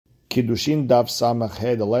Kidushin Daf Samach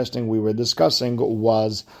He. The last thing we were discussing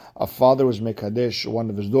was a father was mekadesh one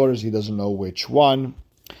of his daughters. He doesn't know which one.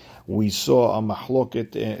 We saw a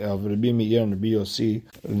mahloket of Rabbi Meir and Rabbi Yossi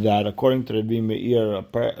that according to Rabbi Meir, a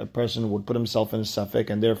person would put himself in safek,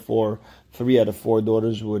 and therefore 3 out of 4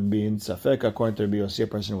 daughters would be in safek. According to Rabbi Yossi, a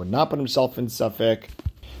person would not put himself in safek,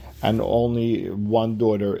 and only 1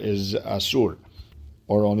 daughter is asur,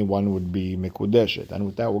 or only 1 would be mikudeshet. And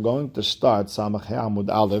with that, we're going to start Samach He Amud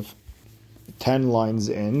Aleph, 10 lines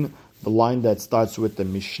in, the line that starts with the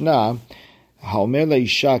Mishnah. If a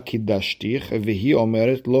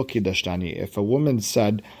woman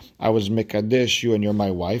said, I was mekadesh you and you're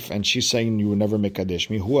my wife, and she's saying you were never mekadesh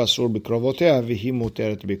me,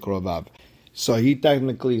 so he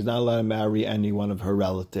technically is not allowed to marry any one of her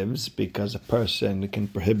relatives, because a person can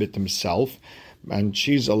prohibit himself, and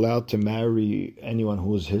she's allowed to marry anyone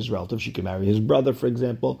who is his relative. She can marry his brother, for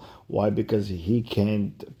example. Why? Because he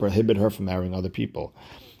can't prohibit her from marrying other people.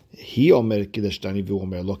 He omer kidashtani v'hu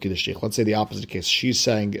omer lo kidashich. Let's say the opposite case. She's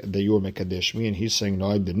saying that you were mekadesh me, and he's saying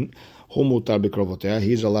no, I didn't. Hu mutar bikrovoteha.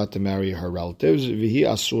 He's allowed to marry her relatives. V'hi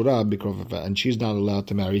asura bikrovoteha, and she's not allowed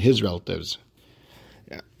to marry his relatives.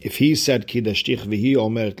 If he said kidashtich v'hi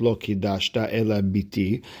omer lo kidashta ela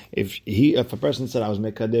biti, if a person said I was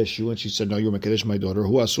mekadesh you, and she said no, you're mekadesh my daughter,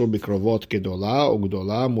 hu asur bikrovot gedola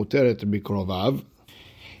ugdola muteret bikrovav,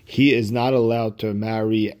 he is not allowed to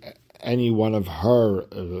marry any one of her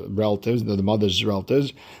relatives, the mother's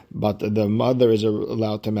relatives, but the mother is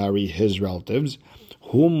allowed to marry his relatives.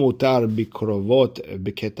 Hu mutar bikrovot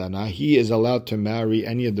biketana. He is allowed to marry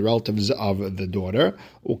any of the relatives of the daughter.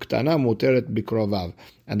 Uktana muteret bikrovav.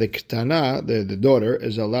 And the ketana, the daughter,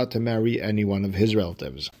 is allowed to marry any one of his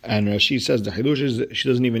relatives. And she says the chidush is she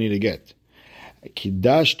doesn't even need a get.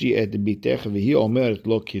 Kidashti et bitech v'hi omeret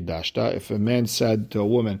lo kidashta. If a man said to a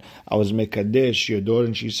woman, I was mekadesh your daughter,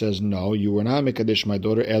 and she says, no, you were not mekadesh my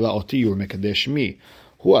daughter, ela oti, you were mekadesh me.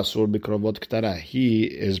 Hu asur bikrovot ktana. He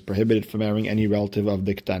is prohibited from marrying any relative of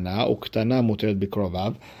the ktana. Uktana muteret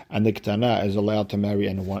bikrovav, and the ktana is allowed to marry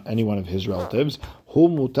any one of his relatives. Hu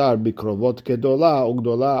mutar bikrovot kedola,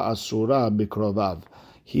 ugdola asura bikrovav.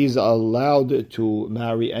 He's allowed to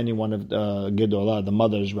marry any one of the Gedolah, the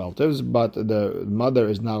mother's relatives, but the mother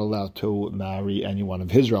is not allowed to marry any one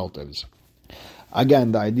of his relatives.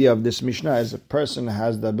 Again, the idea of this Mishnah is a person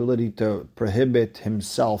has the ability to prohibit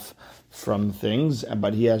himself from things,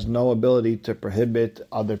 but he has no ability to prohibit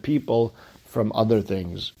other people from other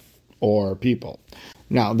things or people.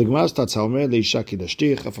 Now, the Gemara starts,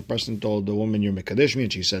 if a person told the woman, you're mekadesh me,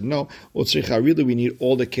 and she said no, really we need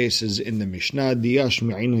all the cases in the Mishnah, because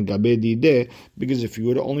if you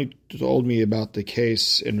would have only told me about the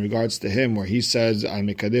case in regards to him, where he says, I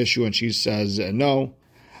mekadesh you, and she says no,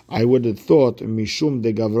 I would have thought, mishum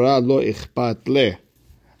de gavra lo ichpat le.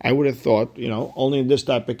 I would have thought, only in this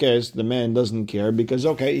type of case, the man doesn't care, because,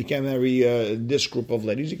 okay, he can't marry this group of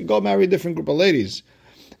ladies, he can go marry a different group of ladies.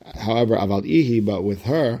 However, aval ihi, but with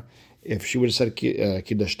her, if she would have said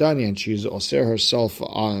kidashtani and she's oser herself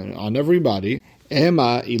on everybody,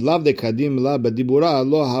 ema ilav de kadim la badibura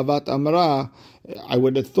lo havat amra. I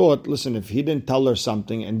would have thought, listen, if he didn't tell her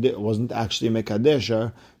something and it wasn't actually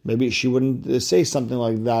mekadesha, maybe she wouldn't say something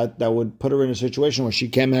like that would put her in a situation where she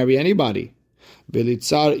can't marry anybody.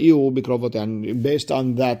 And based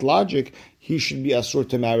on that logic, he should be asur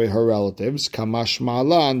to marry her relatives. Kamash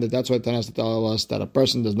ma'alan, that's why Tanas tell us that a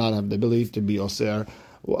person does not have the ability to be oser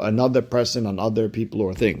another person on other people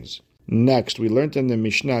or things. Next, we learned in the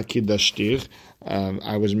Mishnah, Kidashtir,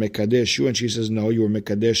 I was mekadesh you, and she says, no, you were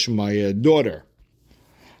mekadesh my daughter.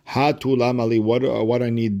 What I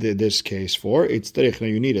need this case for? It's tarikh. No,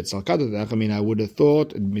 you need it. I mean, I would have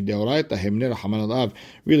thought,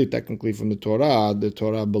 really technically from the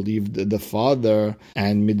Torah believed the father,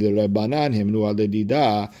 and midrabanan himnu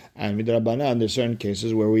al-dida, and midrabanan there's certain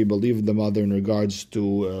cases where we believe the mother in regards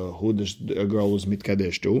to who this girl was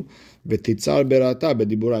mitkadesh to.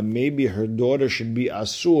 Maybe her daughter should be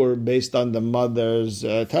asur based on the mother's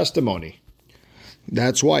testimony.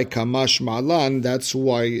 That's why Kamash Ma'alan, that's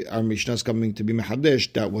why our Mishnah is coming to be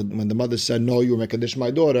Mehadesh, that when the mother said, no, you Mekadesh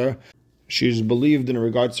my daughter, she's believed in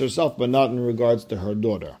regards to herself, but not in regards to her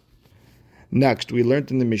daughter. Next, we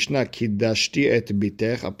learned in the Mishnah, Kidashti et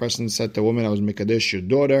bitech, a person said to a woman, I was Mekadesh your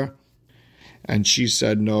daughter, and she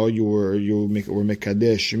said, no, you were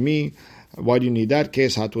Mekadesh me. Why do you need that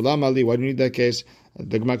case? Hatulam Ali, why do you need that case?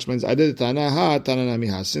 The Gemara explains, I did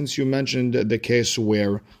Tananamiha. Since you mentioned the case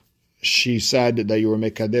where she said that you were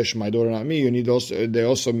mekadesh my daughter, not me, they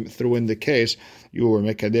also threw in the case you were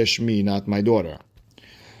mekadesh me, not my daughter.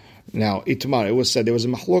 Now, Itmar, it was said there was a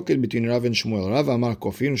mahloket between Rav and Shmuel. Rav Amar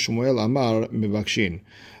Kofin, Shmuel Amar Mibakshin.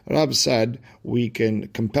 Rav said we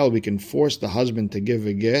can force the husband to give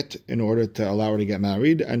a get in order to allow her to get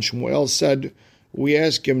married. And Shmuel said we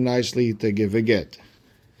ask him nicely to give a get.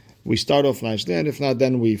 We start off nicely, and if not,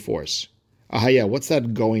 then we force. Yeah, what's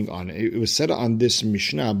that going on? It was said on this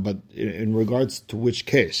Mishnah, but in regards to which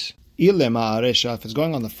case? If it's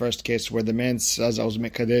going on the first case where the man says, I was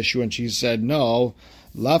mekadesh you, and she said, no,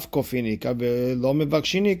 lav kofinika, lo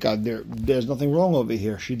mevakshinika. There's nothing wrong over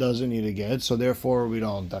here. She doesn't need a get, so therefore we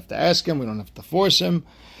don't have to ask him, we don't have to force him.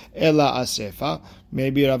 Ela asefa.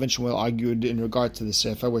 Maybe Rav and Shmuel argued in regard to the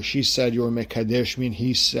sefa, where she said you're mekadesh, mean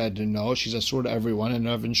he said no, she's asur to everyone, and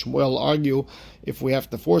Rav and Shmuel argue if we have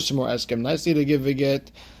to force him or ask him nicely to give a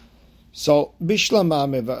get. So, Bishlama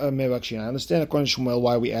Mevakshin. I understand according to Shmuel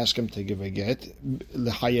why we ask him to give a get.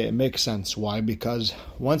 L'chaya, it makes sense. Why? Because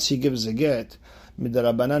once he gives a get,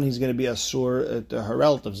 Midarabanan, he's going to be asur to her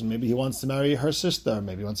relatives. Maybe he wants to marry her sister,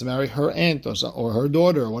 maybe he wants to marry her aunt or her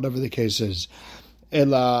daughter, or whatever the case is.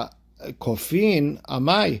 Ela Kofin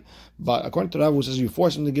Amai. But according to Rav, who says you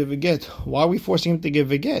force him to give a get, why are we forcing him to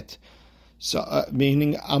give a get? So,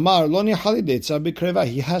 meaning Amar Loni Halidetza Bikreva,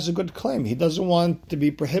 he has a good claim. He doesn't want to be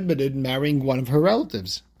prohibited marrying one of her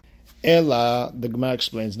relatives. Ella, the Gemara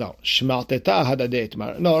explains, no. Shmalteta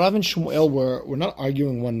Hadadetmar. No, Rav and Shmuel were not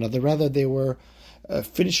arguing one another. Rather, they were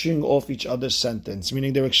finishing off each other's sentence,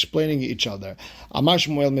 meaning they were explaining each other. Amar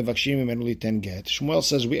Shmuel Mevakshim Imenuli ten get. Shmuel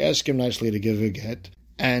says we ask him nicely to give a get.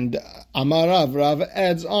 And Amar Rav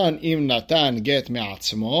adds on, Im Natan get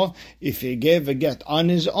me'atzmo, if he gave a get on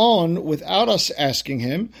his own without us asking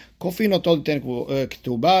him, Kofino told ten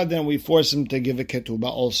ketuba, then we force him to give a ketuba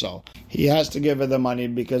also. He has to give her the money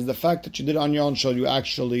because the fact that you did it on your own showed you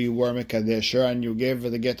actually were mekadesher and you gave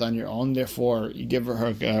her the get on your own, therefore you give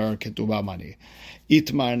her ketuba money.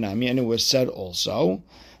 Itmar nami, and it was said also,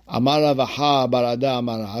 Amarav ha barada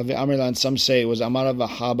amarav. Amirlan, some say it was Amarav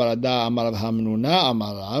ha barada amarav hamnuna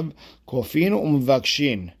amarav. Kofin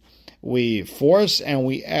umvakshin. We force and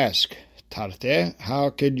we ask. Tarte, how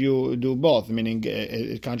could you do both? Meaning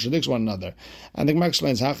it contradicts one another. And the Gemara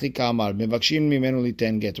explains, Hachi kamar, mevakshin mimenu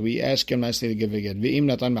liten get. We ask him nicely to give a get. V'im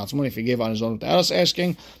natan ma'atzmon, if he gave on his own without us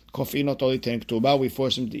asking, kofin otoli ten ktuba, we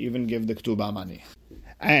force him to even give the ktuba money.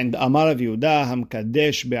 And Amar Rav Yehuda,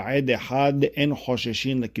 Hamkadesh be'ed echad en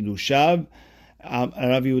chosheshin lekidushav.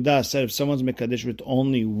 Rav Yehuda said if someone's mekadesh with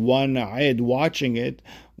only one ed watching it,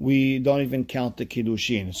 we don't even count the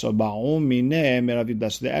kiddushin. So ba'um mineh Rav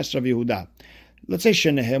Yehuda. So they asked Rav Yehuda, let's say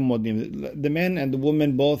shenehem modim. The man and the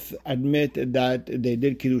woman both admit that they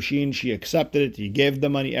did kiddushin. She accepted it. He gave the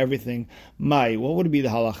money, everything. Mai, what would be the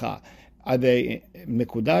halacha? Are they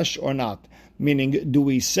mekudash or not? Meaning, do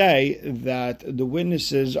we say that the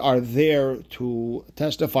witnesses are there to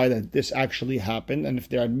testify that this actually happened, and if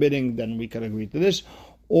they're admitting, then we can agree to this?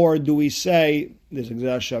 Or do we say, there's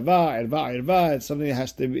gzera shava, irva, it's something that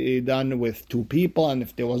has to be done with two people, and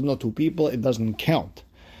if there was no two people, it doesn't count?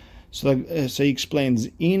 So he explains,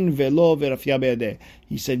 in velo verafia be'adeh.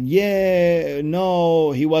 He said,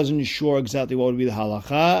 no, he wasn't sure exactly what would be the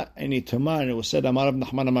halacha. And it was said, Amar Rav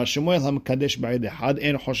Nachman Amar Shemuel, Hamkadesh ba'ed echad,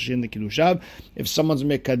 en chosheshin lekidushav. If someone's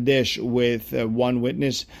mekadesh with one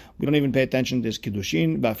witness, we don't even pay attention to his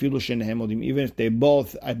kiddushin. Ba'afilu shenehem modim. Even if they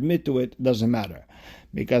both admit to it, doesn't matter,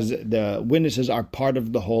 because the witnesses are part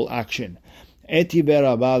of the whole action. Eti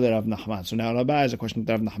Rabba Rav Nachman. So now Rabba has a question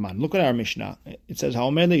to Rav Nachman. Look at our Mishnah. It says,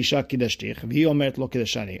 "Ha'omer leisha kidashtich, v'hi omeret lo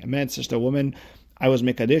kidashani." A man says to a woman, "I was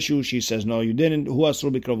mekadeshu." She says, "No, you didn't." Hu asur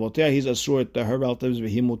bikrovotea. He's asur to her relatives.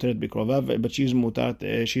 V'hi muteret bikrovav. But she's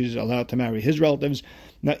muteret. She's allowed to marry his relatives.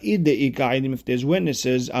 Now, if there's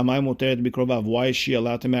witnesses, amai muteret bikrovav. Why is she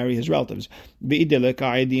allowed to marry his relatives? V'idele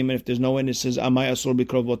ka'idim. And if there's no witnesses, amai asur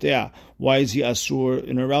bikrovotea. Why is he asur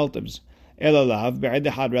in her relatives?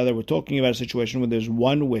 Rather, we're talking about a situation where there's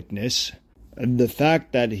one witness. The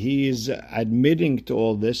fact that he's admitting to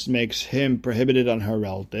all this makes him prohibited on her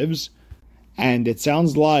relatives. And it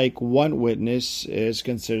sounds like one witness is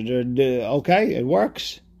considered okay, it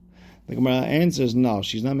works. The Gemara answers, no,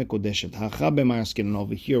 she's not mekodeshet.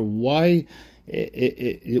 Over here, why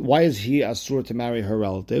is he asur to marry her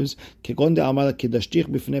relatives? A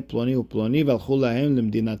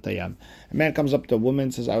man comes up to a woman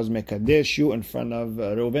and says, I was mekadesh you in front of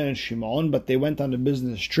Reuven and Shimon, but they went on a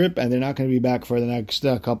business trip and they're not going to be back for the next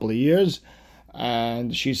couple of years.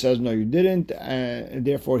 And she says, no, you didn't. And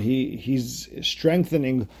therefore, he's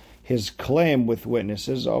strengthening his claim with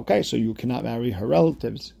witnesses. Okay, so you cannot marry her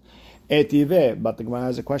relatives. Etive, but the Gemara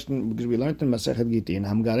has a question, because we learned in Masechet Gitin,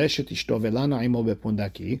 Hamgareshet ishto velana imo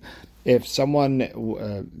bepundaki. If someone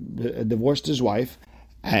divorced his wife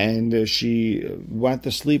and she went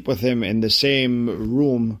to sleep with him in the same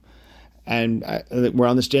room, and we're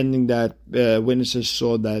understanding that witnesses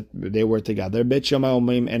saw that they were together. Bet Shammai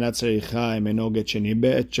omrim enat tzaricha hemeno get sheni.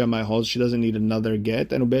 Bet Shammai holds she doesn't need another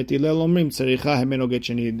get, and Bet Hillel omrim tzaricha hemeno get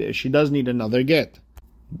sheni. She does need another get,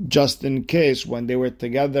 just in case when they were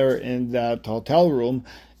together in that hotel room,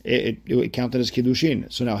 it counted as kiddushin.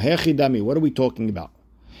 So now hechidami, what are we talking about?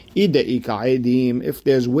 If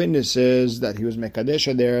there's witnesses that he was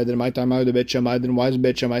mekadesh there, then why does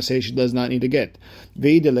Bet Shammai say she does not need to get? And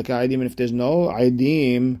if there's no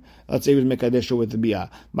aidim, let's say he was mekadesh with the bia,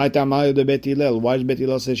 why does Bet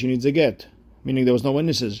Hillel say she needs a get? Meaning there was no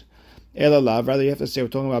witnesses. Rather you have to say we're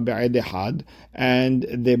talking about be'ed had, and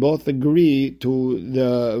they both agree to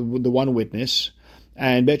the one witness.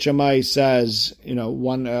 And Bet Shammai says,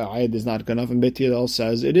 one ayat is not good enough, and Bet Hillel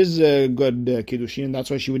says it is a good kiddushin, and that's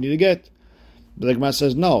why she would need to get. But the Gemara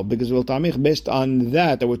says no, because we'll tamich based on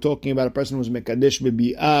that we're talking about a person who's mekadesh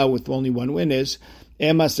b'bi'ah with only one witness.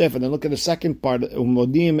 And then look at the second part.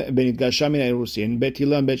 Umodim benit gashamin irusin. Bet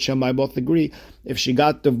Hillel and Bet Shammai both agree if she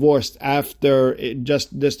got divorced after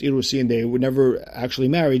just this irusin, they were never actually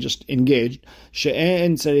married, just engaged.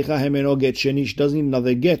 She'en tzaricha hemeno get sheni. She doesn't need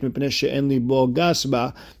another get. Mipnei she'en libo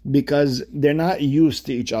gasba, because they're not used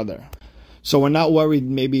to each other. So we're not worried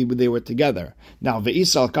maybe they were together. Now, you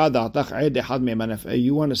want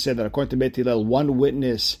to say that according to Bet Hillel, one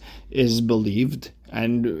witness is believed,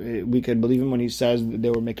 and we can believe him when he says that they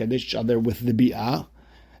were mekadesh each other with the bi'ah.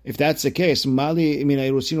 If that's the case, what's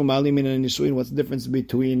the difference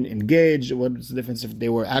between engaged? What's the difference if they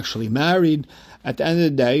were actually married? At the end of the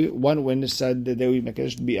day, one witness said that they were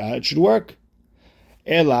mekadesh bi'ah. It should work.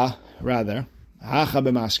 Ela, rather, what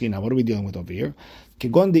are we dealing with over here? There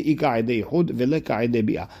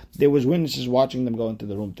was witnesses watching them go into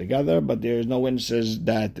the room together, but there's no witnesses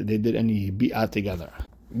that they did any bi'ah together.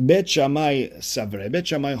 Bet Shammai savre. Bet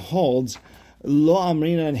Shammai holds lo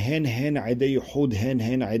amrinan hen aidei yehud hen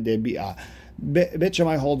aidei bi'ah. Bet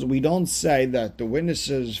Shammai holds we don't say that the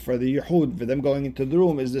witnesses for the yehud, for them going into the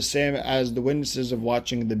room, is the same as the witnesses of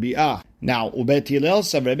watching the bi'ah. Now, Bet Hillel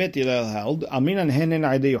savre. Bet Hillel held amrinan hen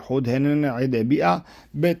aidei yehud hen aidei bi'ah.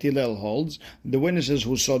 Bet Hillel holds the witnesses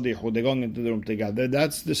who saw the yehud, they're going into the room together.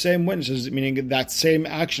 That's the same witnesses, meaning that same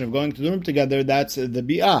action of going to the room together. That's the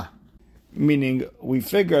bi'ah. Meaning, we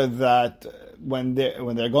figure that when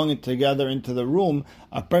they're going together into the room,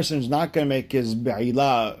 a person is not going to make his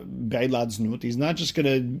be'ilah znut. He's not just going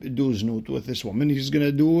to do znut with this woman. He's going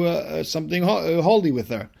to do something holy with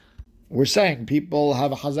her. We're saying people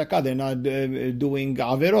have a hazakah. They're not doing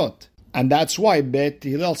averot. And that's why Bet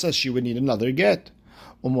Hillel says she would need another get.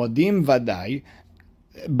 Umodim vadai.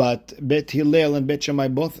 But Bet Hillel and Bet Shammai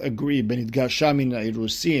both agree, Benit Gashamin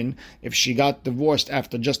Irusin, if she got divorced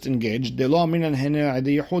after just engaged, we don't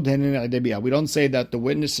say that the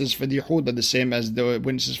witnesses for the Yehud are the same as the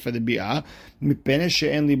witnesses for the Bi'ah,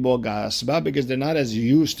 because they're not as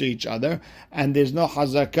used to each other, and there's no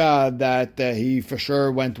Hazakah that he for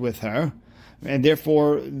sure went with her, and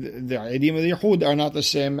therefore the Edim of the Yehud are not the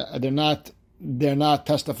same, they're not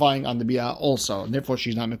testifying on the Bi'ah also, and therefore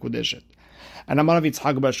she's not Mekudeshet. And Amar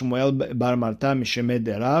Yitzchak bar Shmuel bar Marta mishemed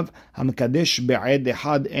derav hamkadesh be'ed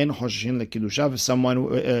echad en choshin lekidushav. If someone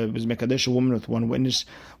was mekadesh a woman with one witness,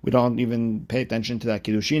 we don't even pay attention to that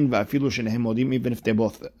kiddushin. Va'afilu shenehem modim, even if they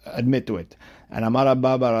both admit to it. And Amar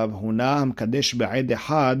Abba bar Rav Huna hamkadesh be'ed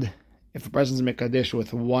echad. If a person is mekadesh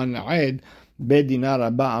with one eid, bedina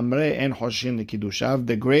rabba amre en choshin lekidushav.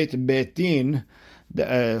 The great betin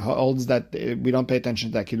holds that we don't pay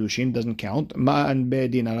attention to that kiddushin, doesn't count. Ma'an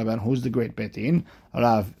bedin araban, who's the great betin?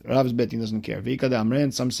 Rav's betin doesn't care. V'ikad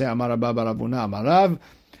amren, some say amar rabba baravuna amar Rav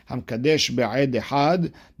hamkadesh be'ed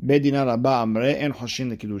echad bedin rabba amre en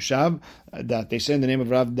choshin lekidushav. That they say in the name of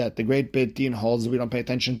Rav that the great betin holds that we don't pay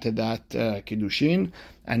attention to that kiddushin.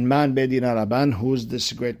 And man bedin araban, who's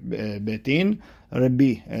this great betin?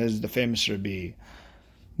 Rabbi is the famous Rabbi.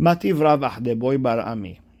 Mativ Rav Ahdeboy bar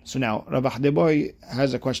Ami. So now, Rav Ahdeboy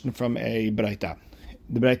has a question from a Braita.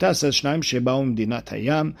 The Braita says, Shnaim shebaum dinat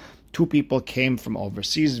hayam, two people came from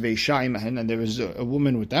overseas, veisha imahen, and there was a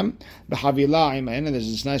woman with them, v'havila imahen, and there's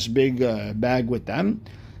this nice big bag with them.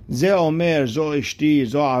 Ze omer, zo ishti,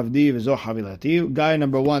 zo avdi, zo havilati. Guy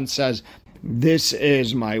number one says, this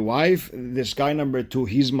is my wife. This guy number two,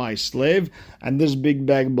 he's my slave, and this big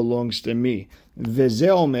bag belongs to me. Veze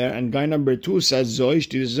Omer, and guy number two says,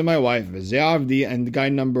 Zoishti, this is my wife. Veze Avdi, and guy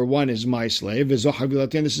number one is my slave. Vezo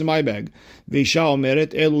Havilati, and this is my bag. Veisha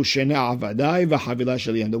Omeret, Elu Shene Avadai, Vahavila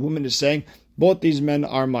Shali. And the woman is saying, both these men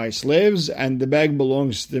are my slaves, and the bag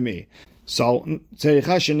belongs to me. So,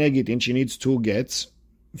 Tzericha Shenegitin, she needs two gets.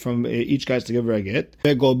 from each guy to give her a get.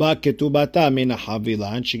 And she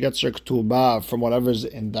gets her ketubah from whatever's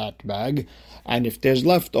in that bag. And if there's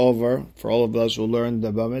leftover, for all of those who learned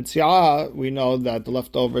the B'Metziah, we know that the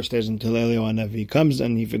leftover stays until Eliyahu Hanavi comes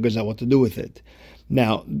and he figures out what to do with it.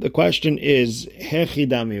 Now, the question is,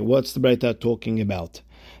 Hechidami, what's the Breita talking about?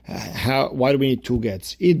 Why do we need two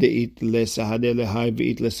gets? If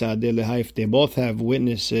they both have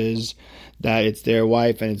witnesses that it's their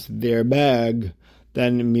wife and it's their bag,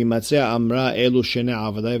 then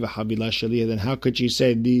how could she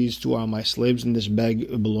say these two are my slaves and this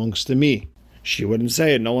bag belongs to me? She wouldn't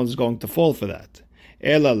say it. No one's going to fall for that.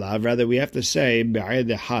 Rather, we have to say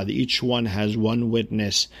each one has one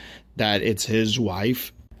witness that it's his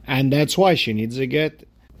wife, and that's why she needs a get.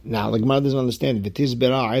 Now, the Gemara doesn't understand.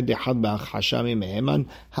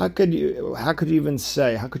 How could you even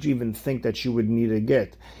say? How could you even think that you would need a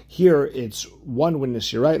get? Here, it's one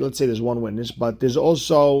witness. You're right. Let's say there's one witness, but there's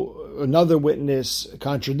also another witness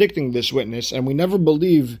contradicting this witness, and we never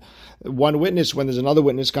believe one witness when there's another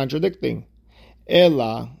witness contradicting.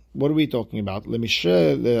 Ella, what are we talking about?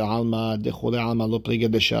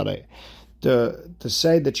 To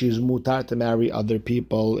say that she's mutar to marry other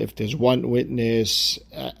people, if there's one witness,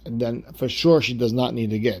 then for sure she does not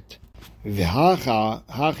need a get. Over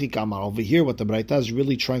here, what the Braita is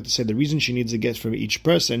really trying to say, the reason she needs a get from each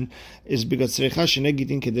person is because if she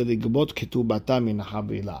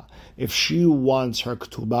wants her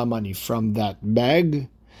ketubah money from that bag,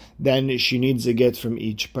 then she needs a get from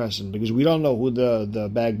each person, because we don't know who the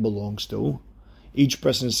bag belongs to. Each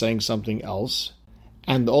person is saying something else.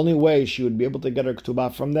 And the only way she would be able to get her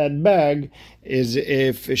ketubah from that bag is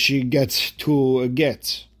if she gets two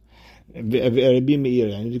gets. Rabbi Meir,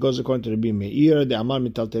 and it goes according to Rabbi Meir, the Amar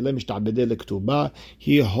mitaltele mishtabedeh leketubah.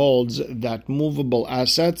 He holds that movable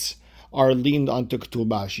assets are leaned onto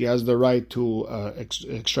ketubah. She has the right to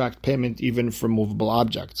extract payment even from movable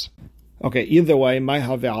objects. Okay, either way, my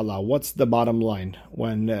have Allah. What's the bottom line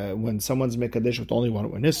when someone's mekadesh with only one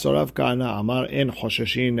witness? So Rav Kahana Amar in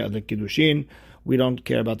Hosheshin the Kidushin. We don't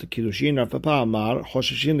care about the Kiddushin. Rav Papa Amar,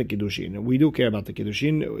 Hosheshin the Kiddushin. We do care about the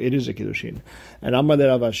Kiddushin. It is a Kiddushin. And Amar the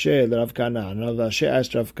Rav Ashe, the Rav Kahana. And Rav Ashe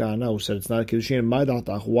asked Rav Kahana, who said it's not a Kiddushin.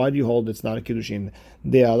 Why do you hold it's not a Kiddushin?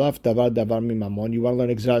 De alaf davar mimamon. You want to learn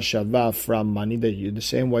Exra Shava from money. The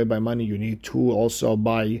same way by money you need two. Also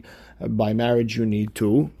by marriage you need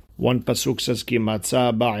two. One pasuk says ki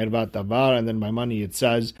matzah ba'irvat davar, and then by money it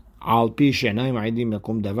says al pi she'enayim aidim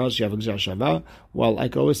yakum davar she'yav gzar shava. Well, I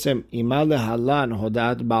could always say ima lehalan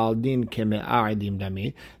hodat ba'al din keme'a aidim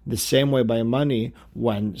dami. The same way by money,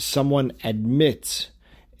 when someone admits,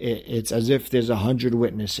 it's as if there's 100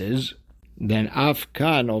 witnesses. Then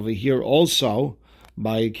afkan over here also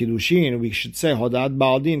by kiddushin we should say hodat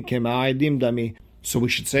ba'al din keme'a aidim dami. So we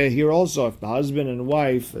should say here also, if the husband and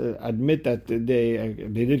wife admit that they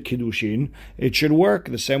did Kiddushin, it should work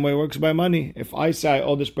the same way it works by money. If I say I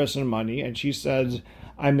owe this person money and she says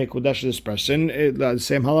I make Kodesh this person, the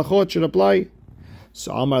same halachot should apply.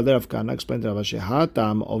 So Amar Rav Kahana explained to Rav Ashe,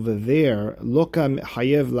 Hatam over there, Lokam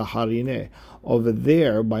Hayev Laharine. Over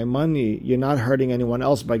there, by money, you're not hurting anyone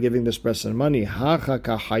else by giving this person money.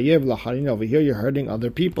 Hachaka Hayev Laharine. Over here, you're hurting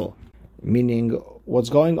other people. Meaning,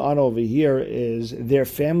 what's going on over here is their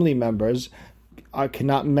family members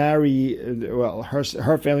cannot marry. Well,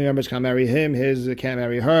 her family members can't marry him. His can't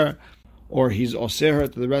marry her, or he's osir her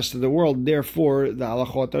to the rest of the world. Therefore, the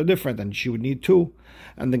halachot are different, and she would need two.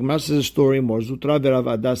 And the Gemara says a story: Mor Zutra v'Rav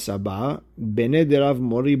Ada Saba bene derav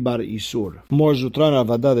Mori bar Isur. Mor Zutra and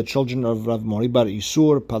Rav Ada, the children of Rav Mori bar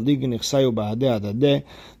Isur, palig nichsayu ba'adeh adadeh.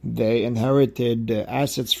 They inherited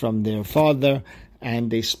assets from their father,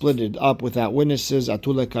 and they split it up without witnesses.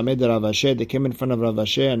 Atula kamed Rav Ashe, they came in front of Rav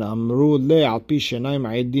Ashe and amru le al pi shenayim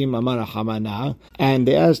aidim amar hamana, and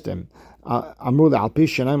they asked him, amru le al pi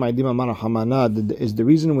shenayim aidim amar hamana, is the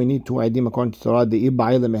reason we need two aidim according to Torah the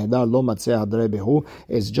iba'il mehdar lo matzeh hadre behu,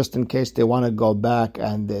 is just in case they want to go back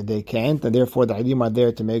and they can't, and therefore the aidim are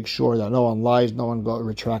there to make sure that no one lies, no one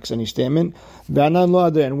retracts any statement.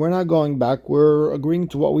 And we're not going back, we're agreeing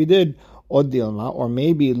to what we did. Or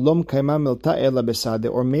maybe or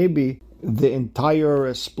maybe the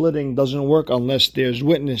entire splitting doesn't work unless there's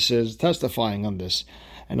witnesses testifying on this.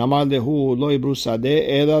 And Amar lehu lo ibru sadeh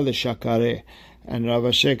ela l'shakare. And Rav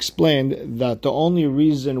Ashe explained that the only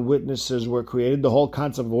reason witnesses were created, the whole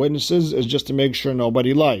concept of witnesses, is just to make sure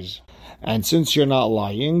nobody lies. And since you're not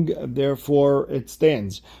lying, therefore it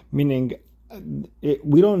stands. Meaning,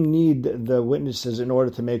 we don't need the witnesses in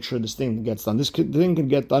order to make sure this thing gets done. This thing can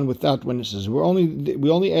get done without witnesses. We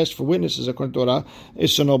only ask for witnesses according to Torah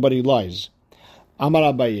is so nobody lies. Amar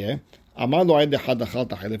Abaye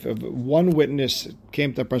If one witness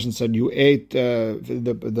came to a person and said, you ate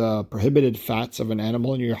the prohibited fats of an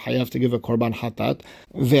animal and you have to give a korban hatat,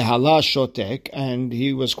 vehala shotek, and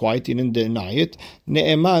he was quiet, he didn't deny it,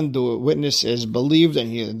 ne'eman, the witness is believed,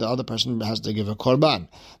 and the other person has to give a korban.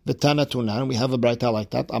 V'tana tunan, we have a braita like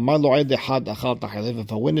that.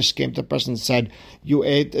 If a witness came to a person and said, you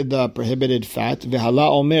ate the prohibited fat, vehala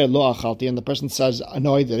omer lo achalti, and the person says,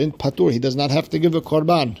 no, I didn't, patur, he does not have to give a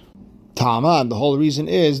korban. Ta'aman, the whole reason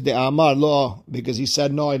is the amar lo, because he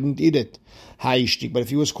said, no, I didn't eat it. Ha'ishtik, but if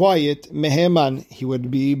he was quiet, meheman, he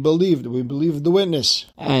would be believed. We believe the witness.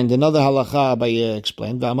 And another halacha Abaye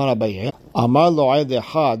explained, V'amar Abaye, amar lo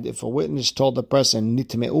had, if a witness told the person,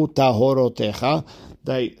 nitmeu tahorotecha,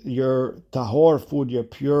 that your tahor food, your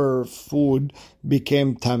pure food,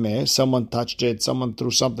 became tameh, someone touched it, someone threw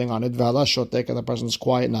something on it, v'hala shotek, and the person's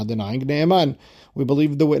quiet, not denying, ne'eman, we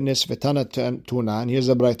believe the witness, v'tana tunan, here's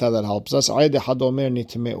a braita that helps us, ayde had omer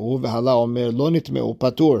nitmeu, v'hala omer lo nitmeu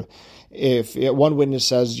patur. If one witness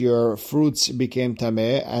says your fruits became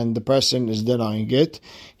tameh, and the person is denying it,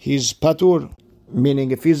 he's patur, meaning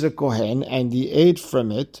if he's a kohen, and he ate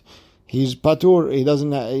from it, he's patur. He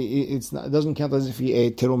doesn't. It doesn't count as if he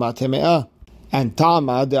ate terumat teme'ah. And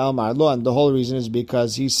ta'ama de amar lo, and the whole reason is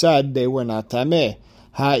because he said they were not tameh.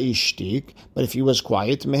 Ha'ishtik. But if he was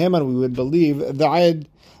quiet, meheman, we would believe the ayed.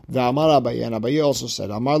 The amar Abaye, and Abaye also said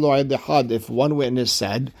amar lo ayed had. If one witness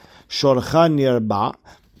said shorcha nirba,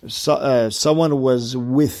 someone was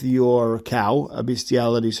with your cow, a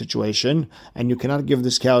bestiality situation, and you cannot give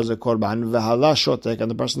this cow as a korban. V'hala shotek,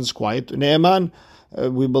 and the person's quiet. Ne'eman.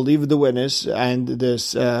 We believe the witness, and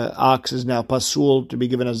this ox is now pasul to be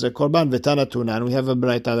given as a korban. V'tana tunan, we have a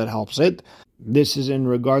braita that helps it. This is in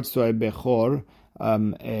regards to a bechor,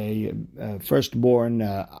 a firstborn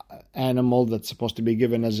animal that's supposed to be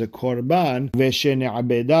given as a korban.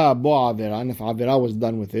 V'shene'abeda bo avera, and if avera was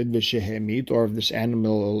done with it, v'shehemit, or if this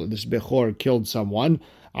animal, this bechor, killed someone,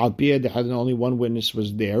 al pi they had only one witness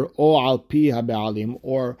was there, or al pi habe'alim,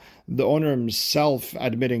 or the owner himself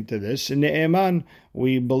admitting to this. Ne'eman,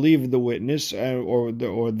 we believe the witness or the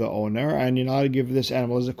owner, and you know how to give this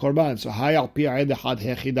animal as a korban. So hay al pi had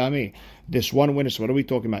hechidami. This one witness, what are we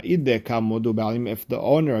talking about? If the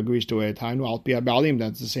owner agrees to it, al pi habe'alim,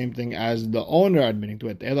 that's the same thing as the owner admitting to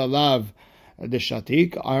it. Elalav the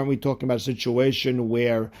shatik, aren't we talking about a situation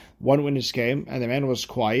where one witness came and the man was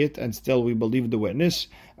quiet and still we believe the witness?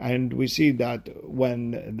 And we see that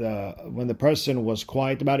when the person was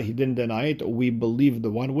quiet about it, he didn't deny it, we believe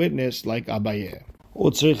the one witness, like Abaye.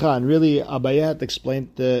 And really, Abaye had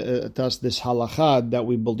explained to us this halacha that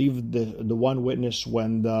we believe the one witness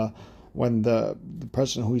when the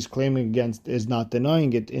person who he's claiming against is not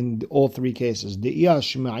denying it in all three cases.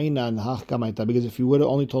 Because if you would have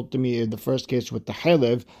only told to me in the first case with the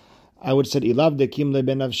halev, I would have said,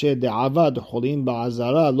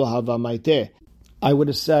 I would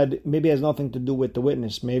have said, maybe it has nothing to do with the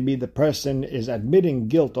witness. Maybe the person is admitting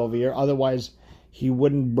guilt over here. Otherwise, he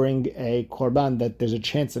wouldn't bring a korban that there's a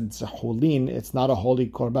chance that it's a hulin. It's not a holy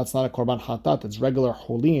korban. It's not a korban hatat. It's regular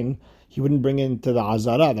hulin. He wouldn't bring it into the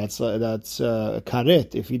azara. That's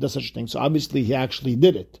karet if he does such a thing. So obviously he actually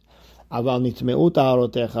did it. But in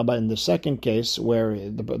the second case, where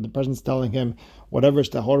the person's telling him, whatever is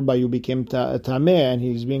tahor by you became tameh, and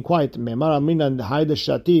he's being quiet,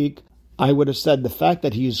 I would have said the fact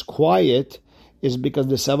that he's quiet is because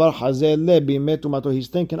the savar hazeh bimetumato. He's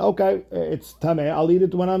thinking, okay, it's tameh, I'll eat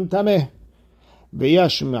it when I'm tameh. But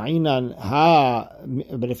if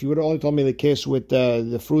you would have only told me the case with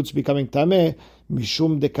the fruits becoming tameh,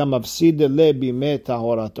 mishum dekamavsid le bime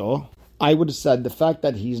tahorato, I would have said the fact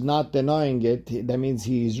that he's not denying it, that means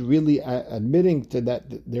he's really admitting to that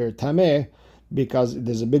they're tameh, because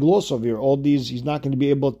there's a big loss over here. All these, he's not going to be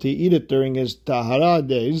able to eat it during his tahara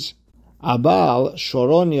days. Abal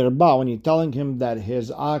shoron irba, when you're telling him that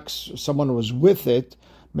his ox, someone was with it,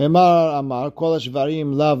 Memar Amar Kol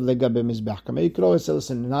Shvarim Lav Legabe Mizbeach. You could always say,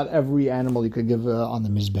 listen, not every animal you could give on the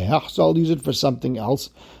Mizbeach, so I'll use it for something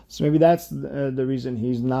else. So maybe that's the reason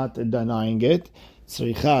he's not denying it.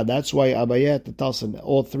 That's why Abayet tells in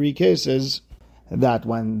all three cases that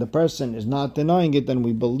when the person is not denying it, then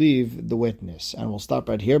we believe the witness. And we'll stop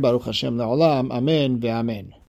right here. Baruch Hashem Le'olam. Amen ve'amen.